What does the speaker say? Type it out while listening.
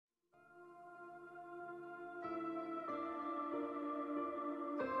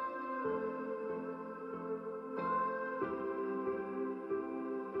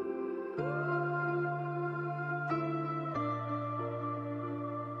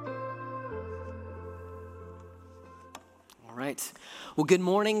right. Well, good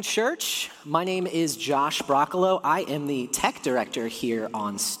morning, church. My name is Josh Broccolo. I am the tech director here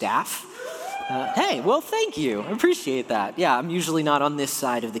on staff. Thank you. I appreciate that. Yeah, I'm usually not on this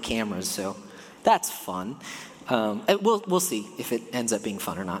side of the cameras, so that's fun. And we'll see if it ends up being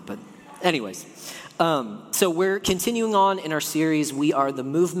fun or not. But anyways, so we're continuing on in our series, We Are the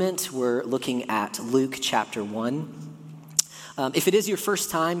Movement. We're looking at Luke chapter 1. If it is your first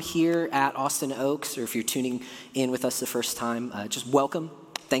time here at Austin Oaks, or if you're tuning in with us the first time, just welcome.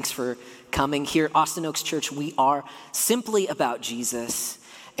 Thanks for coming. Here at Austin Oaks Church, we are simply about Jesus,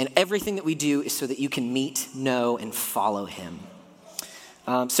 and everything that we do is so that you can meet, know, and follow him.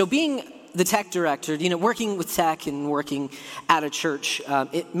 So being the tech director, working with tech and working at a church,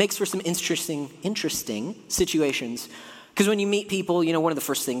 it makes for some interesting situations. Because when you meet people, one of the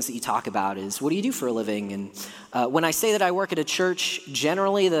first things that you talk about is, what do you do for a living? And when I say that I work at a church,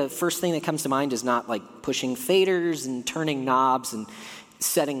 generally the first thing that comes to mind is not like pushing faders and turning knobs and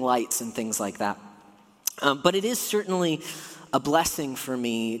setting lights and things like that. But it is certainly a blessing for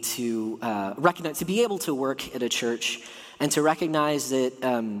me to recognize, to be able to work at a church and to recognize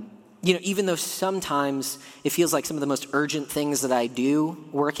that, even though sometimes it feels like some of the most urgent things that I do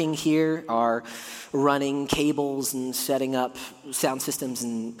working here are running cables and setting up sound systems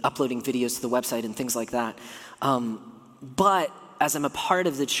and uploading videos to the website and things like that. But as I'm a part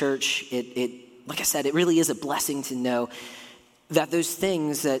of the church, it like I said, it really is a blessing to know that those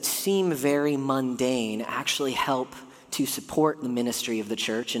things that seem very mundane actually help to support the ministry of the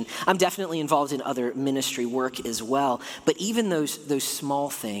church. And I'm definitely involved in other ministry work as well. But even those small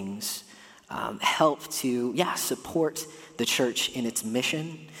things help to, support the church in its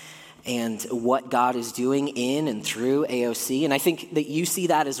mission and what God is doing in and through AOC. And I think that you see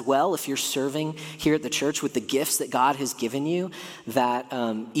that as well if you're serving here at the church with the gifts that God has given you, that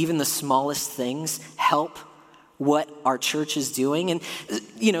even the smallest things help what our church is doing.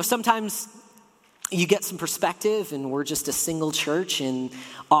 And, sometimes you get some perspective, and we're just a single church in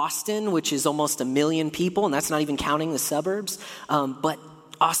Austin, which is almost 1 million people, and that's not even counting the suburbs. But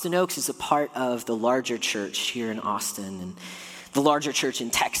Austin Oaks is a part of the larger church here in Austin, and the larger church in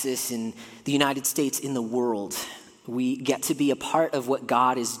Texas, in the United States, in the world. We get to be a part of what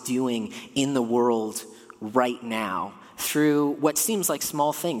God is doing in the world right now, through what seems like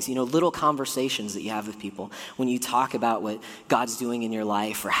small things, little conversations that you have with people when you talk about what God's doing in your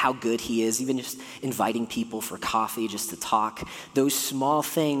life or how good he is, even just inviting people for coffee just to talk. Those small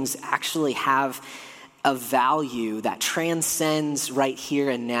things actually have a value that transcends right here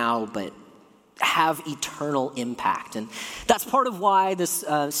and now, but have eternal impact. And that's part of why this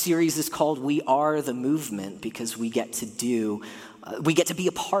series is called We Are the Movement, because we get to be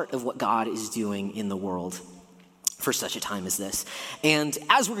a part of what God is doing in the world for such a time as this. And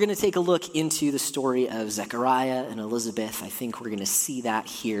as we're going to take a look into the story of Zechariah and Elizabeth, I think we're going to see that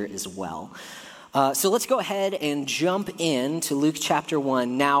here as well. So let's go ahead and jump into Luke chapter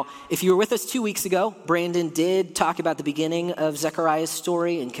 1. Now, if you were with us 2 weeks ago, Brandon did talk about the beginning of Zechariah's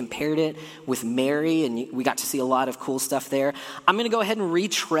story and compared it with Mary, and we got to see a lot of cool stuff there. I'm going to go ahead and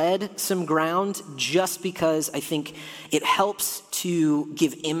retread some ground just because I think it helps to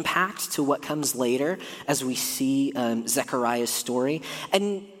give impact to what comes later as we see Zechariah's story.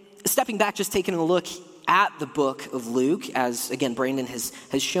 And stepping back, just taking a look at the book of Luke, as again, Brandon has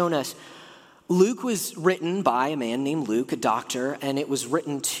shown us, Luke was written by a man named Luke, a doctor, and it was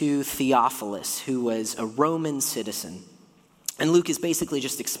written to Theophilus, who was a Roman citizen. And Luke is basically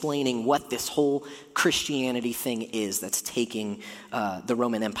just explaining what this whole Christianity thing is that's taking the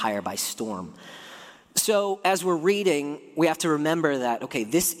Roman Empire by storm. So as we're reading, we have to remember that,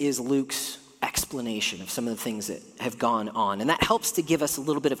 this is Luke's explanation of some of the things that have gone on. And that helps to give us a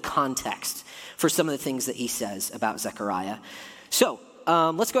little bit of context for some of the things that he says about Zechariah. So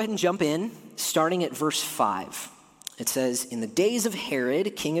let's go ahead and jump in, starting at verse 5. It says, "In the days of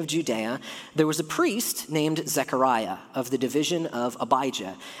Herod, king of Judea, there was a priest named Zechariah of the division of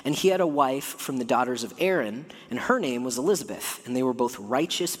Abijah, and he had a wife from the daughters of Aaron, and her name was Elizabeth, and they were both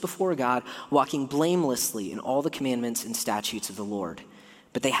righteous before God, walking blamelessly in all the commandments and statutes of the Lord.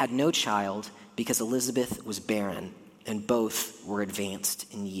 But they had no child because Elizabeth was barren, and both were advanced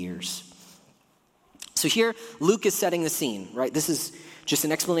in years." So here, Luke is setting the scene, right? This is just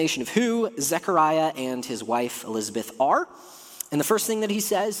an explanation of who Zechariah and his wife Elizabeth are. And the first thing that he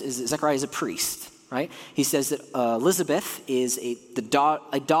says is that Zechariah is a priest, right? He says that Elizabeth is a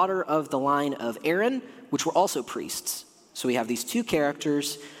daughter of the line of Aaron, which were also priests. So we have these two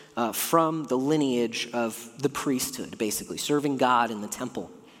characters from the lineage of the priesthood, basically, serving God in the temple.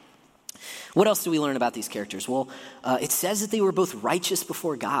 What else do we learn about these characters? Well, it says that they were both righteous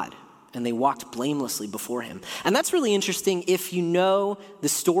before God. and they walked blamelessly before him. And that's really interesting if you know the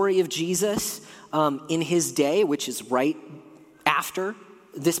story of Jesus in his day, which is right after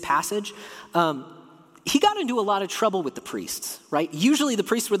this passage. He got into a lot of trouble with the priests, right? Usually the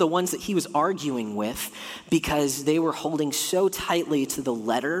priests were the ones that he was arguing with because they were holding so tightly to the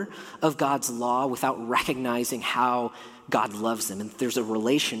letter of God's law without recognizing how God loves them. And there's a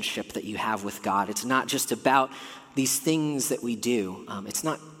relationship that you have with God. It's not just about these things that we do. It's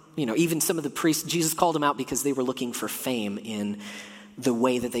not, even some of the priests, Jesus called them out because they were looking for fame in the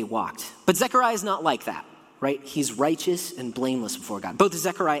way that they walked. But Zechariah is not like that. Right? He's righteous and blameless before God. Both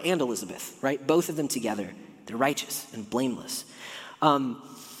Zechariah and Elizabeth, right? Both of them together, they're righteous and blameless.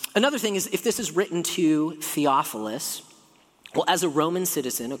 Another thing is, if this is written to Theophilus, well, as a Roman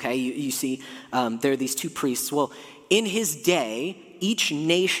citizen, okay, you see there are these two priests. Well, in his day, each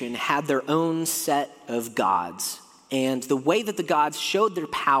nation had their own set of gods. And the way that the gods showed their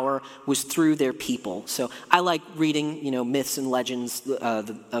power was through their people. So I like reading, myths and legends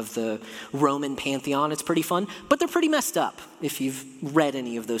of the Roman pantheon. It's pretty fun, but they're pretty messed up if you've read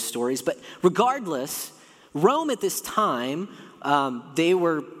any of those stories. But regardless, Rome at this time, they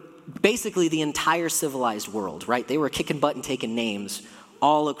were basically the entire civilized world, right? They were kicking butt and taking names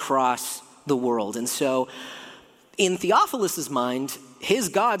all across the world. And so in Theophilus' mind, his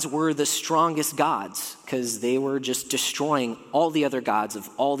gods were the strongest gods because they were just destroying all the other gods of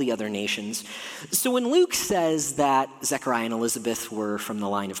all the other nations. So when Luke says that Zechariah and Elizabeth were from the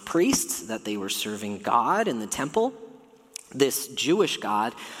line of priests, that they were serving God in the temple, this Jewish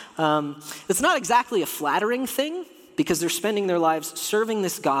God, it's not exactly a flattering thing because they're spending their lives serving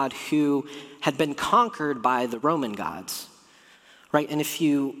this God who had been conquered by the Roman gods, right? And if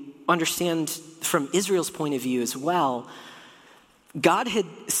you understand from Israel's point of view as well, God had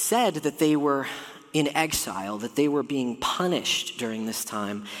said that they were in exile, that they were being punished during this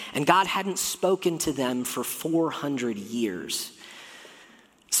time, and God hadn't spoken to them for 400 years.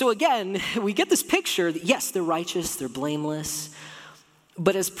 So again, we get this picture that yes, they're righteous, they're blameless,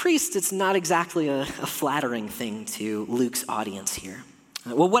 but as priests, it's not exactly a flattering thing to Luke's audience here.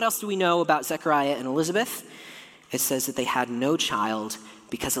 Well, what else do we know about Zechariah and Elizabeth? It says that they had no child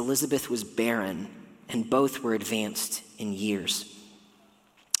because Elizabeth was barren, and both were advanced in years.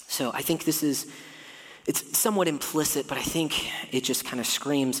 So I think it's somewhat implicit, but I think it just kind of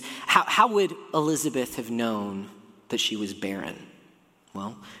screams, how would Elizabeth have known that she was barren?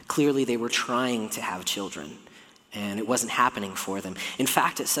 Well, clearly they were trying to have children, and it wasn't happening for them. In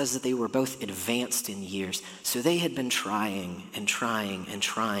fact, it says that they were both advanced in years. So they had been trying and trying and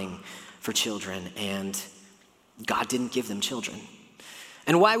trying for children, and God didn't give them children.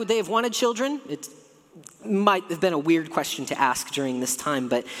 And why would they have wanted children? It might have been a weird question to ask during this time,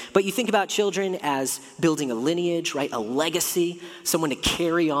 but you think about children as building a lineage, right? A legacy, someone to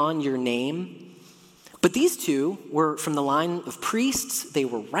carry on your name. But these two were from the line of priests. They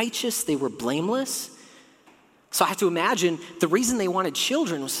were righteous. They were blameless. So I have to imagine the reason they wanted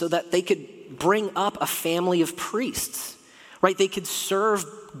children was so that they could bring up a family of priests, right? They could serve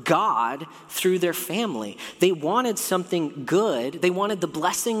God through their family. They wanted something good. They wanted the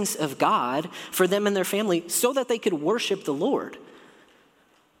blessings of God for them and their family so that they could worship the Lord.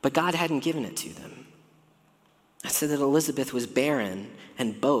 But God hadn't given it to them. It said that Elizabeth was barren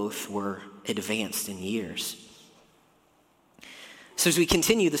and both were advanced in years. So as we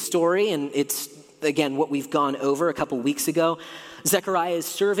continue the story, and it's, again, what we've gone over a couple weeks ago, Zechariah is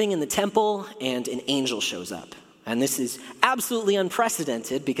serving in the temple and an angel shows up. And this is absolutely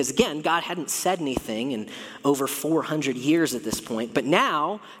unprecedented because, again, God hadn't said anything in over 400 years at this point. But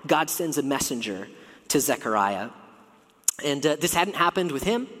now God sends a messenger to Zechariah. And this hadn't happened with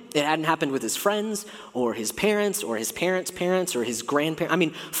him. It hadn't happened with his friends or his parents or his parents' parents or his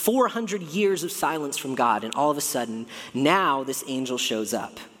grandparents. 400 years of silence from God. And all of a sudden, now this angel shows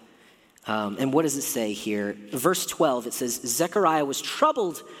up. And what does it say here? Verse 12, it says, Zechariah was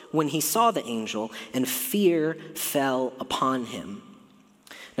troubled when he saw the angel, and fear fell upon him.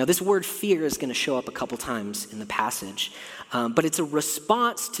 Now, this word fear is going to show up a couple times in the passage, but it's a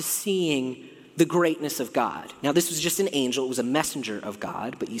response to seeing the greatness of God. Now, this was just an angel. It was a messenger of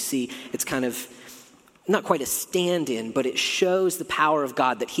God, but you see, it's kind of not quite a stand-in, but it shows the power of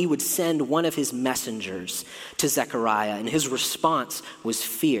God that he would send one of his messengers to Zechariah, and his response was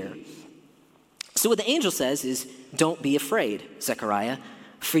fear. So what the angel says is, don't be afraid, Zechariah,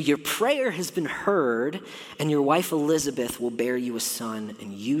 for your prayer has been heard, and your wife Elizabeth will bear you a son,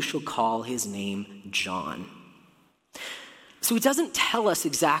 and you shall call his name John. So it doesn't tell us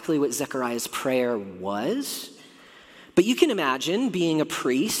exactly what Zechariah's prayer was, but you can imagine being a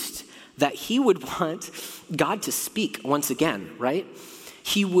priest that he would want God to speak once again, right?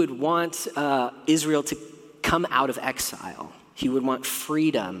 He would want Israel to come out of exile. He would want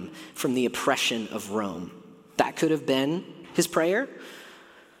freedom from the oppression of Rome. That could have been his prayer,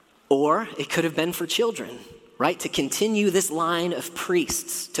 or it could have been for children, right? To continue this line of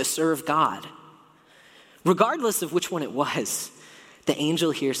priests to serve God. Regardless of which one it was, the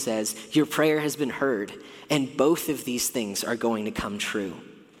angel here says, your prayer has been heard, and both of these things are going to come true.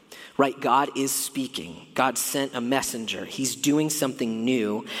 Right? God is speaking. God sent a messenger. He's doing something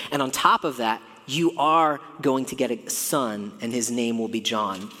new. And on top of that, you are going to get a son, and his name will be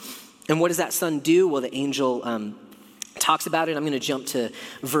John. And what does that son do? Well, the angel talks about it. I'm going to jump to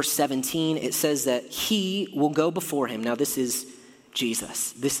verse 17. It says that he will go before him. Now, this is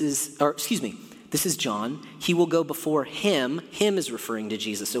Jesus. This is John. He will go before him. Him is referring to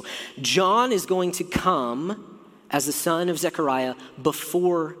Jesus. So John is going to come as the son of Zechariah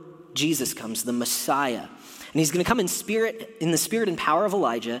before Jesus comes, the Messiah. And he's going to come in the spirit and power of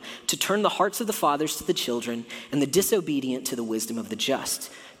Elijah to turn the hearts of the fathers to the children and the disobedient to the wisdom of the just,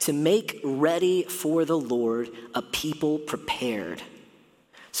 to make ready for the Lord a people prepared.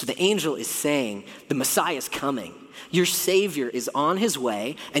 So the angel is saying, the Messiah is coming. Your Savior is on his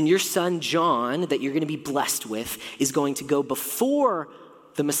way, and your son John, that you're going to be blessed with, is going to go before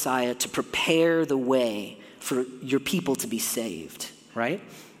the Messiah to prepare the way for your people to be saved, right?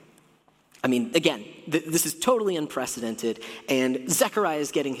 I mean, again, this is totally unprecedented, and Zechariah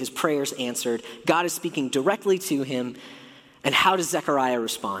is getting his prayers answered. God is speaking directly to him, and how does Zechariah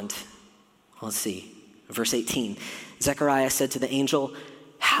respond? Well, let's see. Verse 18, Zechariah said to the angel,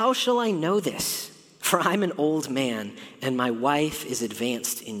 how shall I know this? For I'm an old man, and my wife is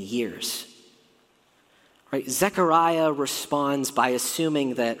advanced in years. Right? Zechariah responds by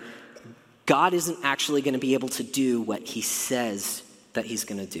assuming that God isn't actually going to be able to do what he says that he's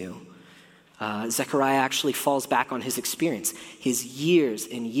going to do. Zechariah actually falls back on his experience, his years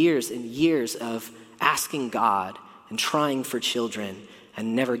and years and years of asking God and trying for children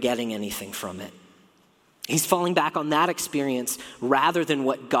and never getting anything from it. He's falling back on that experience rather than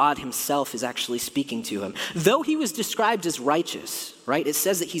what God himself is actually speaking to him. Though he was described as righteous, right? It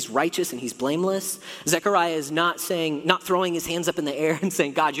says that he's righteous and he's blameless. Zechariah is not throwing his hands up in the air and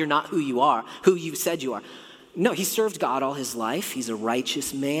saying, God, you're not who you are, who you said you are. No, he served God all his life. He's a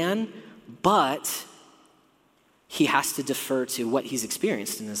righteous man, but he has to defer to what he's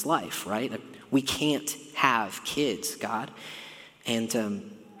experienced in his life, right? We can't have kids, God.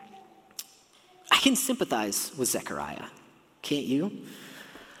 And I can sympathize with Zechariah, can't you?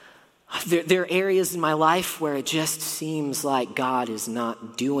 There are areas in my life where it just seems like God is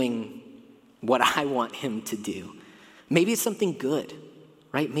not doing what I want him to do. Maybe it's something good,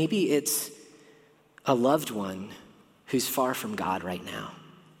 right? Maybe it's a loved one who's far from God right now.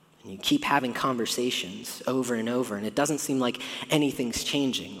 And you keep having conversations over and over, and it doesn't seem like anything's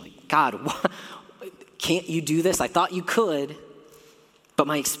changing. Like, God, can't you do this? I thought you could, but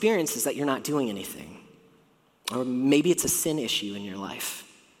my experience is that you're not doing anything. Or maybe it's a sin issue in your life,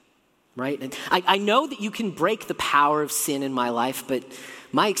 right? And I know that you can break the power of sin in my life, but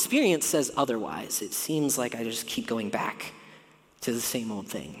my experience says otherwise. It seems like I just keep going back to the same old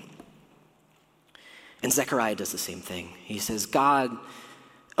thing. And Zechariah does the same thing. He says, God,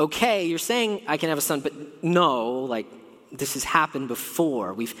 okay, you're saying I can have a son, but no, like this has happened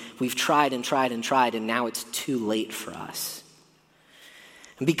before. We've tried and tried and tried, and now it's too late for us.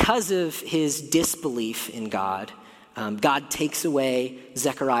 And because of his disbelief in God, God takes away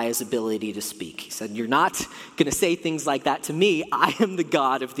Zechariah's ability to speak. He said, you're not going to say things like that to me. I am the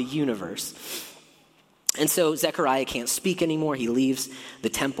God of the universe. And so Zechariah can't speak anymore. He leaves the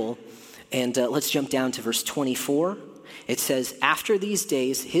temple. And let's jump down to verse 24. It says, after these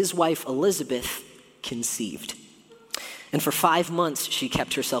days, his wife Elizabeth conceived. And for 5 months she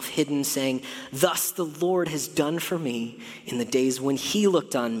kept herself hidden, saying, thus the Lord has done for me in the days when he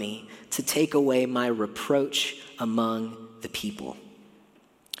looked on me to take away my reproach among the people.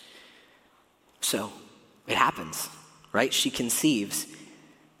 So it happens, right? She conceives.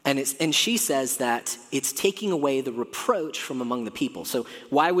 And she says that it's taking away the reproach from among the people. So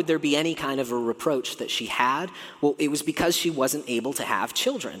why would there be any kind of a reproach that she had? Well, it was because she wasn't able to have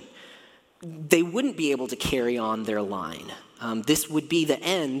children. They wouldn't be able to carry on their line. This would be the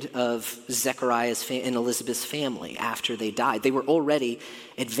end of Zechariah's and Elizabeth's family after they died. They were already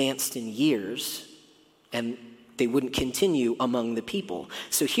advanced in years, and they wouldn't continue among the people.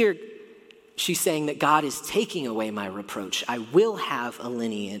 So here, she's saying that God is taking away my reproach. I will have a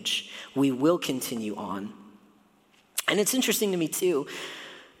lineage. We will continue on. And it's interesting to me, too,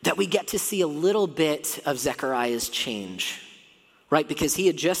 that we get to see a little bit of Zechariah's change, right? Because he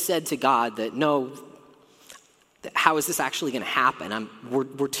had just said to God that, no, How is this actually going to happen?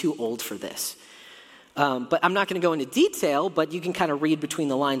 We're too old for this. But I'm not going to go into detail, but you can kind of read between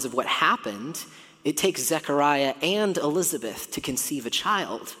the lines of what happened. It takes Zechariah and Elizabeth to conceive a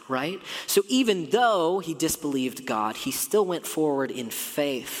child, right? So even though he disbelieved God, he still went forward in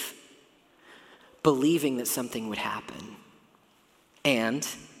faith, believing that something would happen. And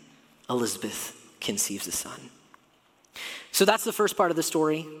Elizabeth conceives a son. So that's the first part of the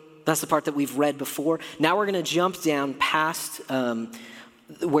story. That's the part that we've read before. Now we're going to jump down past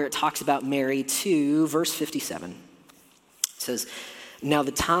where it talks about Mary to verse 57. It says, "Now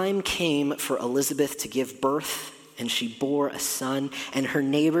the time came for Elizabeth to give birth, and she bore a son, and her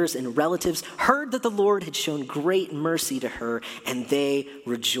neighbors and relatives heard that the Lord had shown great mercy to her, and they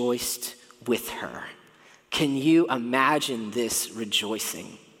rejoiced with her." Can you imagine this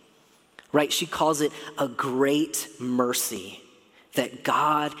rejoicing? Right? She calls it a great mercy that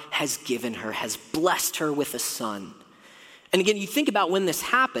God has given her, has blessed her with a son. And again, you think about when this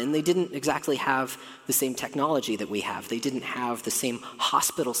happened, they didn't exactly have the same technology that we have. They didn't have the same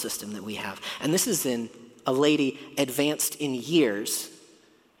hospital system that we have. And this is in a lady advanced in years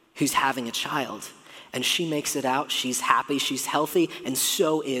who's having a child. And she makes it out, she's happy, she's healthy, and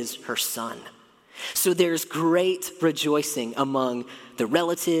so is her son. So there's great rejoicing among the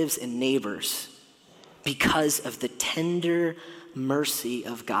relatives and neighbors because of the tender mercy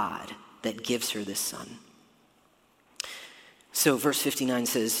of God that gives her this son. So verse 59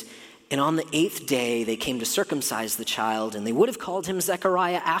 says, "And on the 8th day they came to circumcise the child, and they would have called him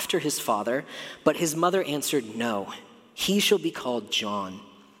Zechariah after his father, but his mother answered, 'No, he shall be called John.'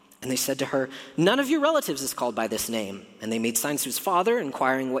 And they said to her, 'None of your relatives is called by this name.' And they made signs to his father,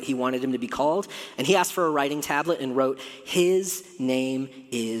 inquiring what he wanted him to be called. And he asked for a writing tablet and wrote, 'His name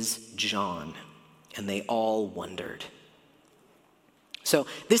is John.' And they all wondered." So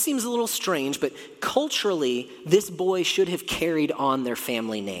this seems a little strange, but culturally, this boy should have carried on their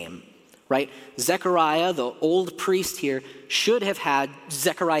family name, right? Zechariah, the old priest here, should have had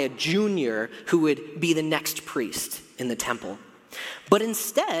Zechariah Jr., who would be the next priest in the temple. But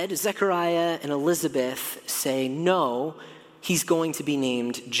instead, Zechariah and Elizabeth say, no, he's going to be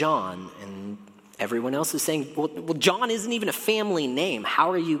named John. And everyone else is saying, well, John isn't even a family name. How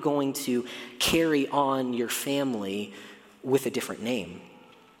are you going to carry on your family with a different name?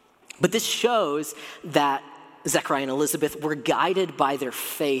 But this shows that Zechariah and Elizabeth were guided by their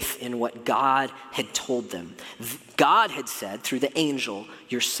faith in what God had told them. God had said through the angel,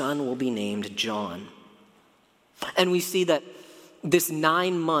 "Your son will be named John." And we see that this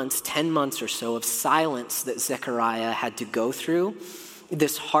 9 months, 10 months or so of silence that Zechariah had to go through,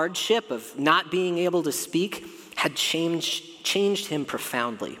 this hardship of not being able to speak, had changed him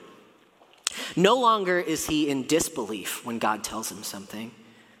profoundly. No longer is he in disbelief when God tells him something,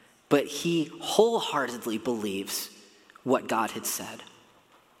 but he wholeheartedly believes what God had said,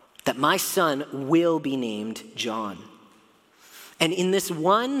 that my son will be named John. And in this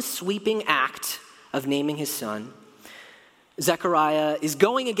one sweeping act of naming his son, Zechariah is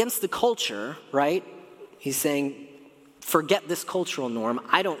going against the culture, right? He's saying, forget this cultural norm.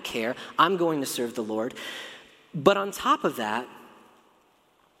 I don't care. I'm going to serve the Lord. But on top of that,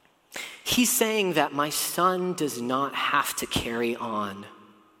 he's saying that my son does not have to carry on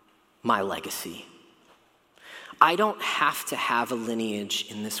my legacy. I don't have to have a lineage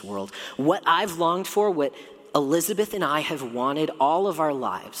in this world. What I've longed for, what Elizabeth and I have wanted all of our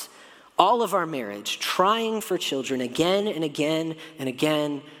lives, all of our marriage, trying for children again and again and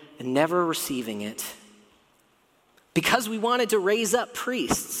again and never receiving it, because we wanted to raise up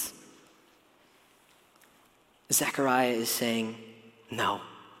priests. Zechariah is saying, no,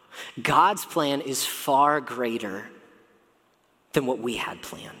 God's plan is far greater than what we had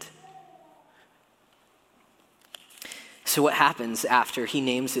planned. So what happens after he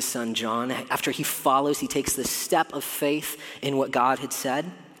names his son John, after he takes this step of faith in what God had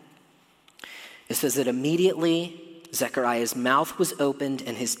said? It says that immediately Zechariah's mouth was opened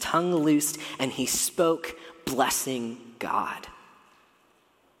and his tongue loosed, and he spoke, blessing God.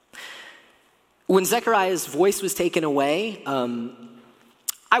 When Zechariah's voice was taken away,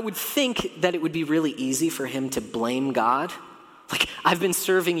 I would think that it would be really easy for him to blame God. Like, I've been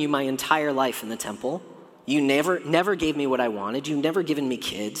serving you my entire life in the temple. You never gave me what I wanted. You've never given me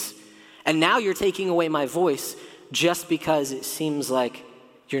kids. And now you're taking away my voice just because it seems like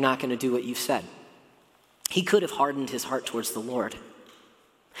you're not going to do what you've said. He could have hardened his heart towards the Lord.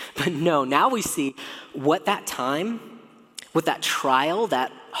 But no, now we see what that time, what that trial,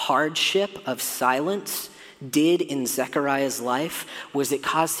 that hardship of silence did in Zechariah's life was it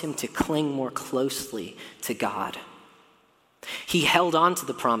caused him to cling more closely to God. He held on to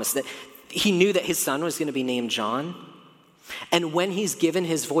the promise that he knew that his son was going to be named John. And when he's given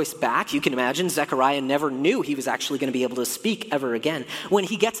his voice back, you can imagine Zechariah never knew he was actually going to be able to speak ever again. When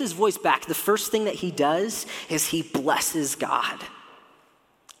he gets his voice back, the first thing that he does is he blesses God.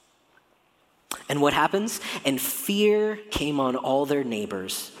 And what happens? And fear came on all their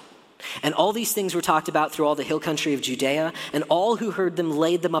neighbors. And all these things were talked about through all the hill country of Judea, and all who heard them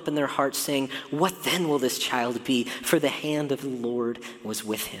laid them up in their hearts, saying, "What then will this child be? For the hand of the Lord was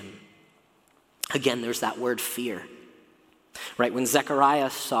with him." Again, there's that word fear. Right? When Zechariah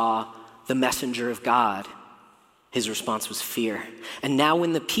saw the messenger of God, his response was fear. And now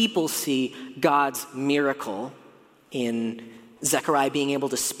when the people see God's miracle in Zechariah being able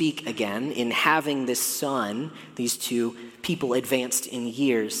to speak again, in having this son, these two people advanced in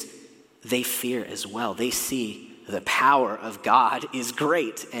years, they fear as well. They see the power of God is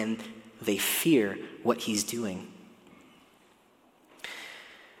great, and they fear what he's doing.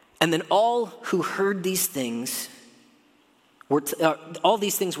 And then all who heard these things, all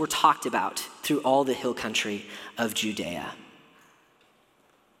these things were talked about through all the hill country of Judea.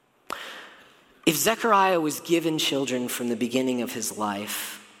 If Zechariah was given children from the beginning of his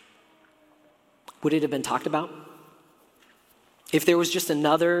life, would it have been talked about? If there was just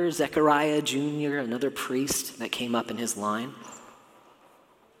another Zechariah Jr., another priest that came up in his line,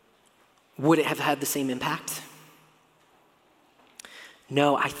 would it have had the same impact?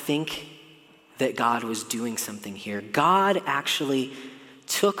 No, I think that God was doing something here. God actually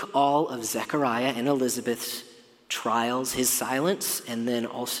took all of Zechariah and Elizabeth's trials, his silence, and then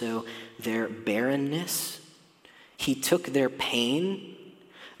also their barrenness. He took their pain,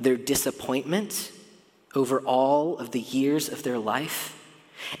 their disappointment over all of the years of their life,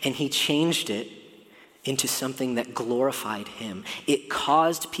 and he changed it into something that glorified him. It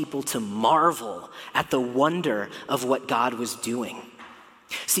caused people to marvel at the wonder of what God was doing.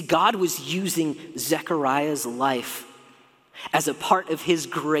 See, God was using Zechariah's life as a part of his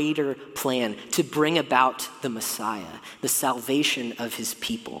greater plan to bring about the Messiah, the salvation of his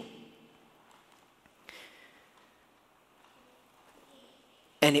people.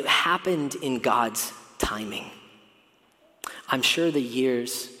 And it happened in God's timing. I'm sure the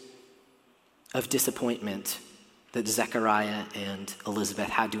years of disappointment that Zechariah and Elizabeth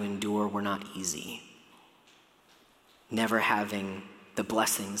had to endure were not easy. Never having the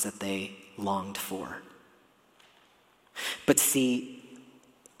blessings that they longed for. But see,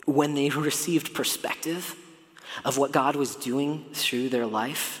 when they received perspective of what God was doing through their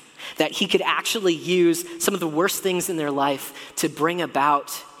life, that he could actually use some of the worst things in their life to bring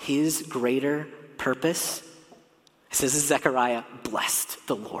about his greater purpose, it says Zechariah blessed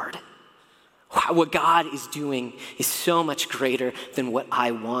the Lord. Wow, what God is doing is so much greater than what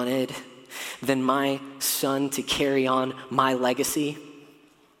I wanted, than my son to carry on my legacy.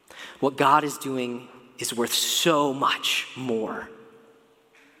 What God is doing is worth so much more.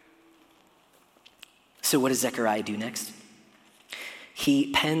 So what does Zechariah do next?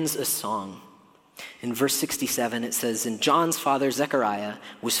 He pens a song. In verse 67, it says, "And John's father, Zechariah,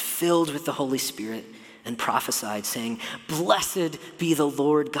 was filled with the Holy Spirit and prophesied, saying, 'Blessed be the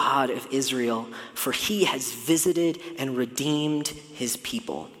Lord God of Israel, for he has visited and redeemed his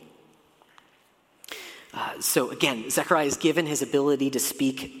people.'" So again, Zechariah is given his ability to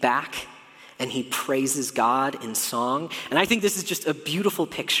speak back, and he praises God in song. And I think this is just a beautiful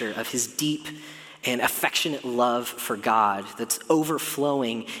picture of his deep and affectionate love for God that's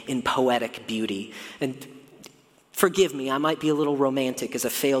overflowing in poetic beauty. And forgive me, I might be a little romantic as a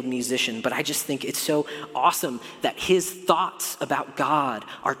failed musician, but I just think it's so awesome that his thoughts about God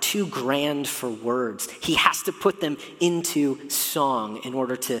are too grand for words. He has to put them into song in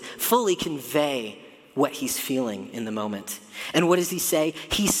order to fully convey what he's feeling in the moment. And what does he say?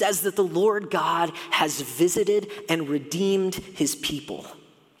 He says that the Lord God has visited and redeemed his people.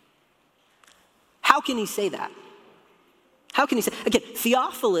 How can he say that? How can he say, again,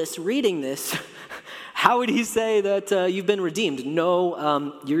 Theophilus reading this, how would he say that you've been redeemed?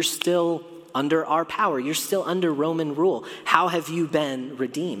 No, you're still under our power. You're still under Roman rule. How have you been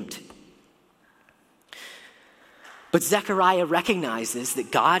redeemed? But Zechariah recognizes that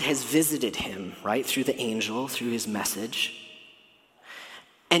God has visited him, right, through the angel, through his message.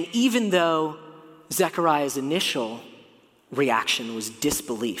 And even though Zechariah's initial reaction was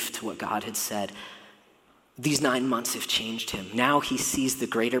disbelief to what God had said, these 9 months have changed him. Now he sees the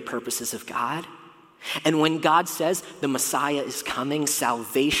greater purposes of God. And when God says the Messiah is coming,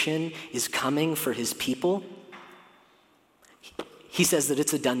 salvation is coming for his people, he says that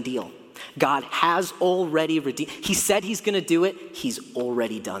it's a done deal. God has already redeemed. He said he's going to do it. He's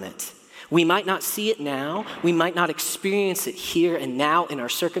already done it. We might not see it now. We might not experience it here and now in our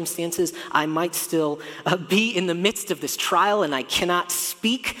circumstances. I might still be in the midst of this trial and I cannot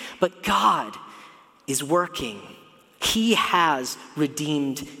speak, but God is working. He has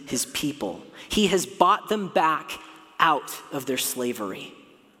redeemed his people. He has bought them back out of their slavery.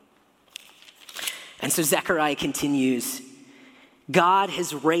 And so Zechariah continues, God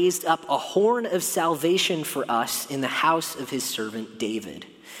has raised up a horn of salvation for us in the house of his servant David.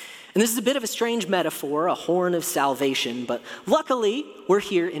 And this is a bit of a strange metaphor, a horn of salvation, but luckily we're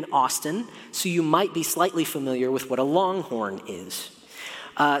here in Austin, so you might be slightly familiar with what a longhorn is.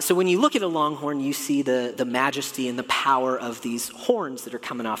 So when you look at a longhorn, you see the majesty and the power of these horns that are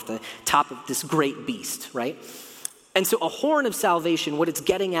coming off the top of this great beast, right? And so a horn of salvation, what it's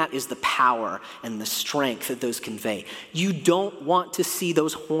getting at is the power and the strength that those convey. You don't want to see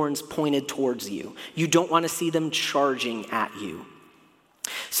those horns pointed towards you. You don't want to see them charging at you.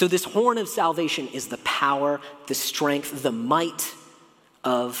 So this horn of salvation is the power, the strength, the might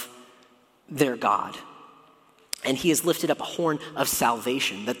of their God. And he has lifted up a horn of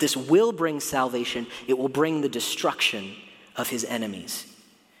salvation, that this will bring salvation. It will bring the destruction of his enemies.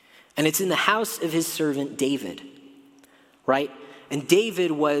 And it's in the house of his servant David, right? And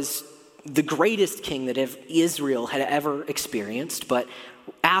David was the greatest king that Israel had ever experienced, but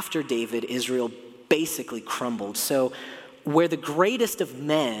after David, Israel basically crumbled. So where the greatest of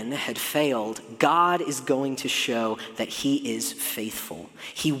men had failed, God is going to show that he is faithful.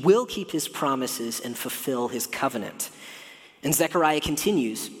 He will keep his promises and fulfill his covenant. And Zechariah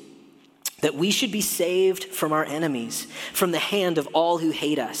continues that we should be saved from our enemies, from the hand of all who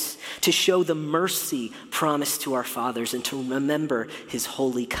hate us, to show the mercy promised to our fathers and to remember his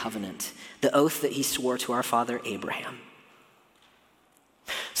holy covenant, the oath that he swore to our father Abraham.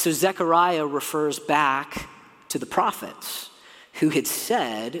 So Zechariah refers back to the prophets who had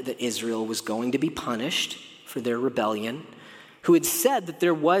said that Israel was going to be punished for their rebellion, who had said that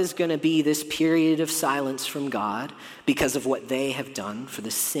there was going to be this period of silence from God because of what they have done, for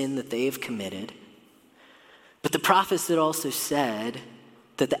the sin that they have committed. But the prophets had also said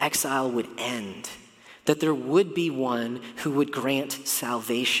that the exile would end, that there would be one who would grant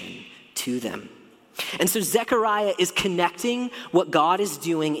salvation to them. And so Zechariah is connecting what God is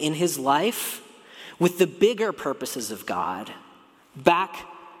doing in his life with the bigger purposes of God, back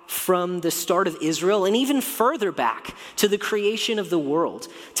from the start of Israel and even further back to the creation of the world,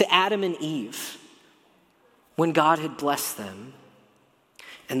 to Adam and Eve, when God had blessed them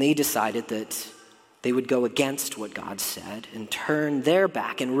and they decided that they would go against what God said and turn their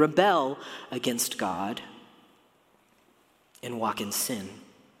back and rebel against God and walk in sin.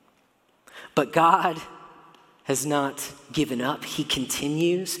 But God has not given up. He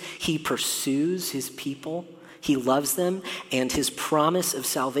continues. He pursues his people. He loves them, and his promise of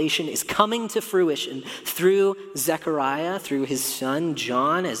salvation is coming to fruition through Zechariah, through his son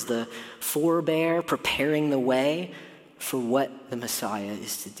John as the forebear, preparing the way for what the Messiah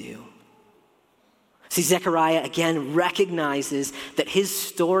is to do. See, Zechariah again recognizes that his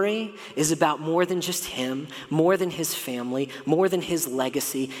story is about more than just him, more than his family, more than his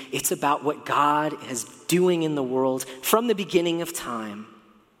legacy. It's about what God is doing in the world from the beginning of time,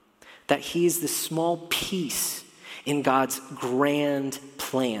 that he's the small piece in God's grand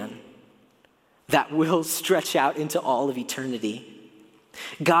plan that will stretch out into all of eternity.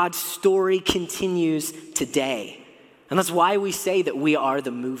 God's story continues today. And that's why we say that we are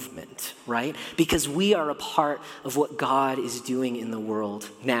the movement, right? Because we are a part of what God is doing in the world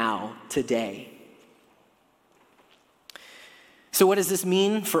now, today. So what does this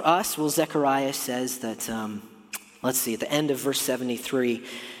mean for us? Well, Zechariah says that, let's see, at the end of verse 73,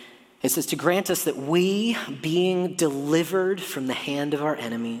 it says, to grant us that we, being delivered from the hand of our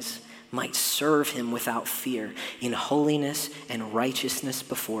enemies, might serve him without fear in holiness and righteousness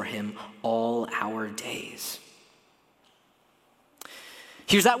before him all our days.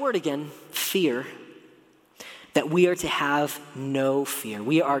 Here's that word again, fear, that we are to have no fear.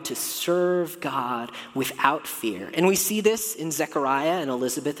 We are to serve God without fear. And we see this in Zechariah and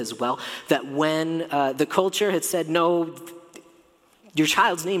Elizabeth as well, that when the culture had said, no, your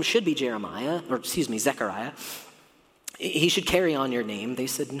child's name should be Zechariah. He should carry on your name. They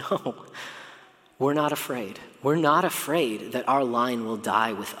said, no, we're not afraid. We're not afraid that our line will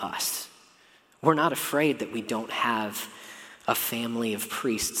die with us. We're not afraid that we don't have a family of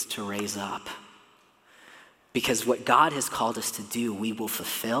priests to raise up. Because what God has called us to do, we will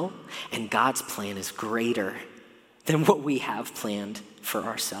fulfill, and God's plan is greater than what we have planned for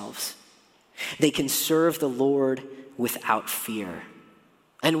ourselves. They can serve the Lord without fear.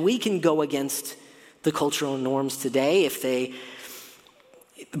 And we can go against the cultural norms today if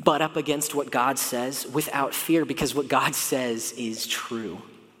butt up against what God says without fear, because what God says is true,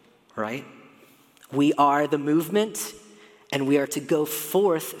 right? We are the movement, and we are to go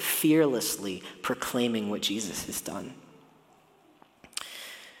forth fearlessly proclaiming what Jesus has done.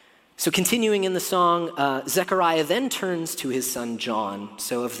 So continuing in the song, Zechariah then turns to his son John.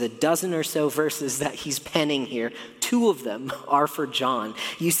 So of the dozen or so verses that he's penning here, 2 of them are for John.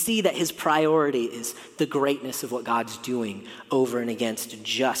 You see that his priority is the greatness of what God's doing over and against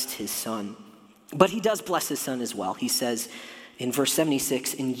just his son. But he does bless his son as well. He says in verse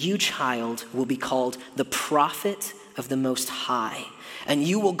 76, "And you, child, will be called the prophet of the Most High, and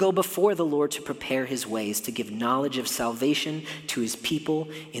you will go before the Lord to prepare his ways, to give knowledge of salvation to his people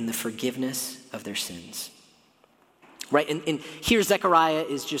in the forgiveness of their sins." Right, and here Zechariah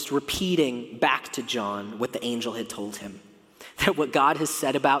is just repeating back to John what the angel had told him. That what God has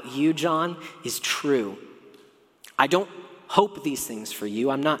said about you, John, is true. I don't hope these things for you.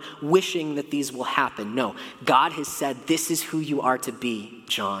 I'm not wishing that these will happen. No, God has said this is who you are to be,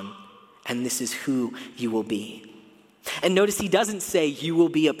 John, and this is who you will be. And notice he doesn't say you will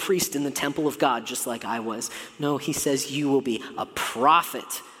be a priest in the temple of God just like I was. No, he says you will be a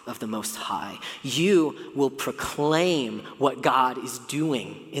prophet of the Most High. You will proclaim what God is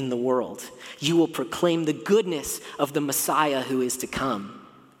doing in the world. You will proclaim the goodness of the Messiah who is to come,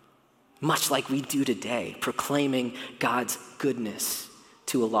 much like we do today, proclaiming God's goodness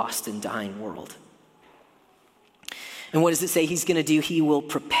to a lost and dying world. And what does it say he's going to do? He will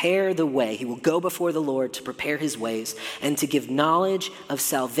prepare the way. He will go before the Lord to prepare his ways and to give knowledge of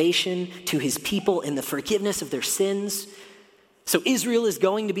salvation to his people in the forgiveness of their sins. So Israel is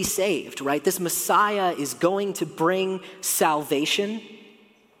going to be saved, right? This Messiah is going to bring salvation.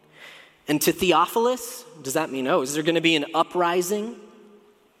 And to Theophilus, does that mean, is there going to be an uprising,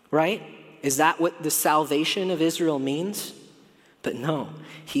 right? Is that what the salvation of Israel means? But no,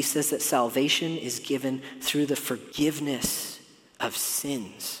 he says that salvation is given through the forgiveness of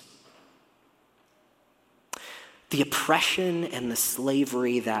sins. The oppression and the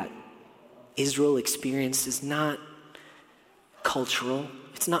slavery that Israel experienced is not cultural.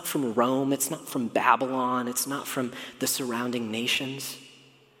 It's not from Rome. It's not from Babylon. It's not from the surrounding nations.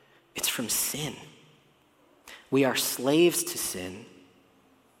 It's from sin. We are slaves to sin,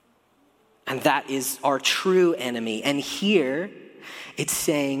 and that is our true enemy. And here, it's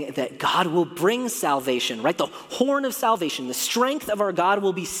saying that God will bring salvation, right? The horn of salvation, the strength of our God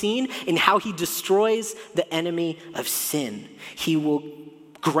will be seen in how he destroys the enemy of sin. He will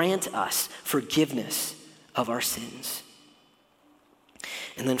grant us forgiveness of our sins.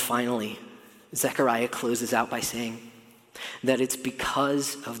 And then finally, Zechariah closes out by saying that it's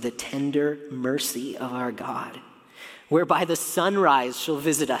because of the tender mercy of our God, whereby the sunrise shall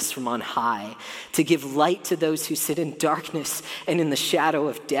visit us from on high, to give light to those who sit in darkness and in the shadow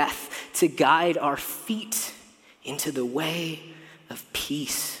of death, to guide our feet into the way of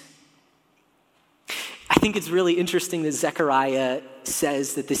peace. I think it's really interesting that Zechariah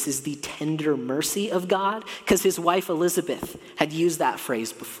says that this is the tender mercy of God, because his wife Elizabeth had used that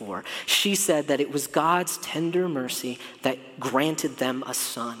phrase before. She said that it was God's tender mercy that granted them a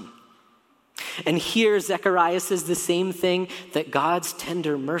son. And here Zechariah says the same thing, that God's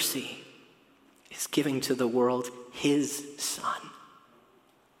tender mercy is giving to the world his son.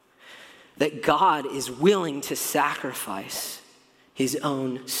 That God is willing to sacrifice his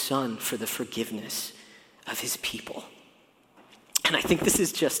own son for the forgiveness of his people. And I think this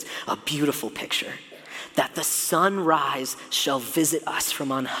is just a beautiful picture, that the sunrise shall visit us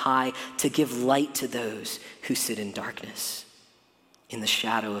from on high to give light to those who sit in darkness, in the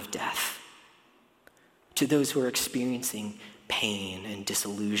shadow of death, to those who are experiencing pain and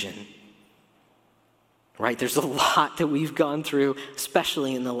disillusion. Right? There's a lot that we've gone through,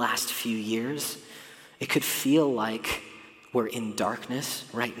 especially in the last few years. It could feel like we're in darkness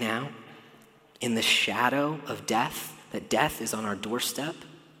right now, in the shadow of death, that death is on our doorstep.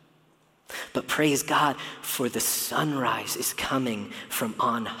 But praise God, for the sunrise is coming from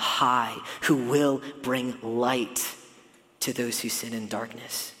on high, who will bring light to those who sit in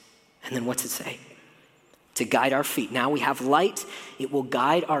darkness. And then what's it say? To guide our feet. Now we have light. It will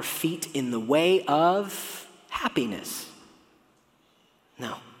guide our feet in the way of happiness.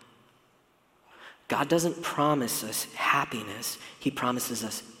 No. God doesn't promise us happiness. He promises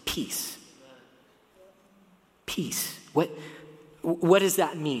us peace. Peace. What does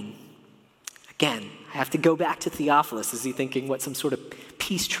that mean? Again, I have to go back to Theophilus. Is he thinking what, some sort of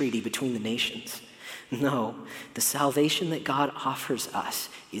peace treaty between the nations? No. The salvation that God offers us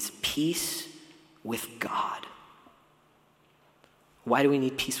is peace with God. Why do we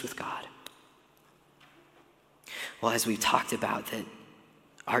need peace with God? Well, as we've talked about, that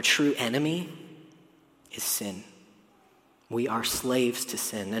Our true enemy is sin. We are slaves to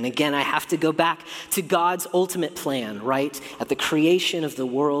sin. And again, I have to go back to God's ultimate plan, right? At the creation of the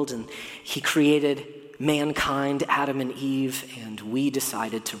world, and he created mankind, Adam and Eve, and we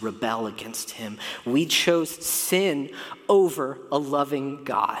decided to rebel against him. We chose sin over a loving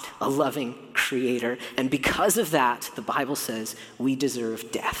God, a loving creator. And because of that, the Bible says we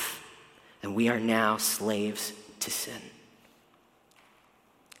deserve death, and we are now slaves to sin.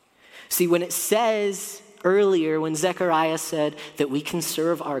 See, when it says earlier, when Zechariah said that we can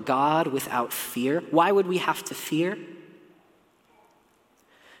serve our God without fear, why would we have to fear?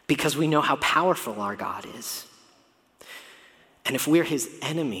 Because we know how powerful our God is. And if we're his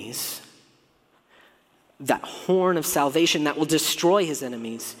enemies, that horn of salvation that will destroy his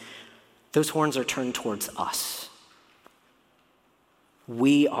enemies, those horns are turned towards us.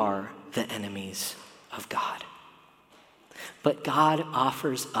 We are the enemies of God. But God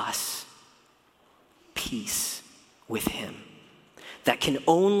offers us peace with him that can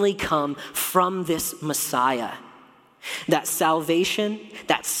only come from this Messiah. That salvation,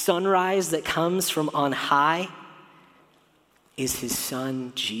 that sunrise that comes from on high is his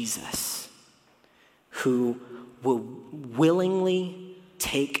son Jesus, who will willingly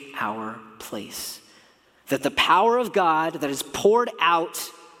take our place. That the power of God that is poured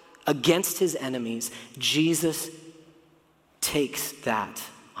out against his enemies, Jesus takes that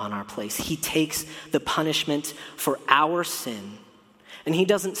on our place. He takes the punishment for our sin, and he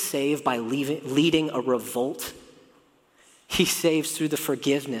doesn't save by leading a revolt. He saves through the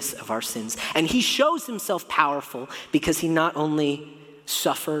forgiveness of our sins. And he shows himself powerful because he not only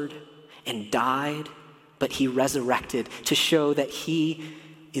suffered and died, but he resurrected to show that he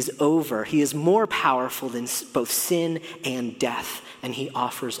is more powerful than both sin and death. And he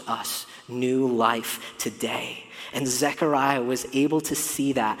offers us new life today. And Zechariah was able to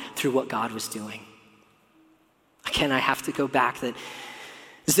see that through what God was doing. Again, I have to go back that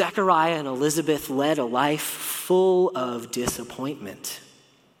Zechariah and Elizabeth led a life full of disappointment.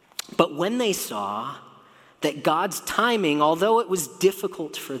 But when they saw that God's timing, although it was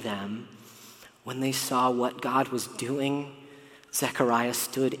difficult for them, when they saw what God was doing, Zechariah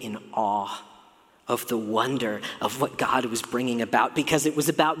stood in awe of the wonder of what God was bringing about, because it was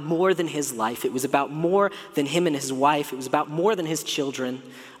about more than his life. It was about more than him and his wife. It was about more than his children,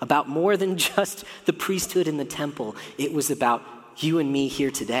 about more than just the priesthood in the temple. It was about you and me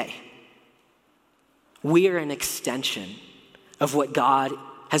here today. We are an extension of what God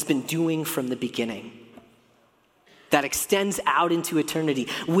has been doing from the beginning that extends out into eternity.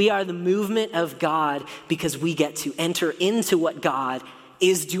 We are the movement of God because we get to enter into what God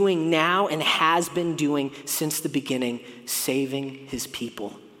is doing now and has been doing since the beginning, saving his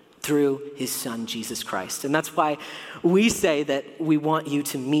people through his son, Jesus Christ. And that's why we say that we want you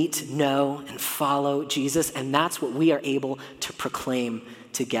to meet, know, and follow Jesus. And that's what we are able to proclaim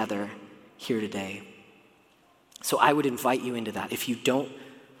together here today. So I would invite you into that. If you don't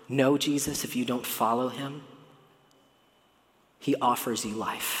know Jesus, if you don't follow him, he offers you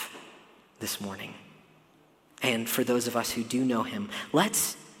life this morning. And for those of us who do know him,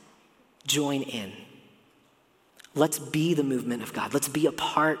 let's join in. Let's be the movement of God. Let's be a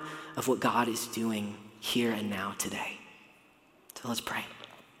part of what God is doing here and now today. So let's pray.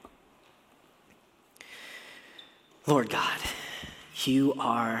 Lord God, you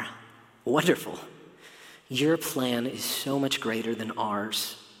are wonderful. Your plan is so much greater than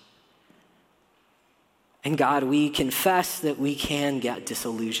ours. And God, we confess that we can get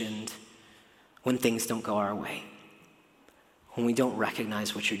disillusioned when things don't go our way, when we don't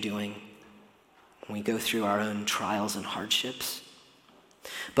recognize what you're doing, when we go through our own trials and hardships.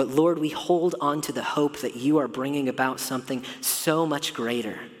 But Lord, we hold on to the hope that you are bringing about something so much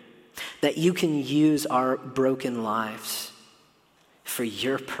greater, that you can use our broken lives for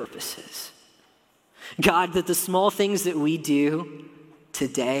your purposes. God, that the small things that we do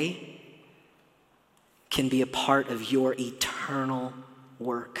today can be a part of your eternal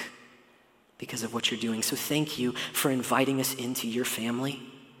work because of what you're doing. So thank you for inviting us into your family,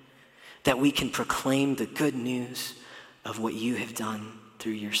 that we can proclaim the good news of what you have done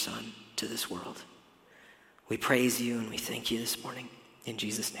through your son to this world. We praise you and we thank you this morning. In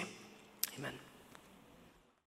Jesus' name, amen.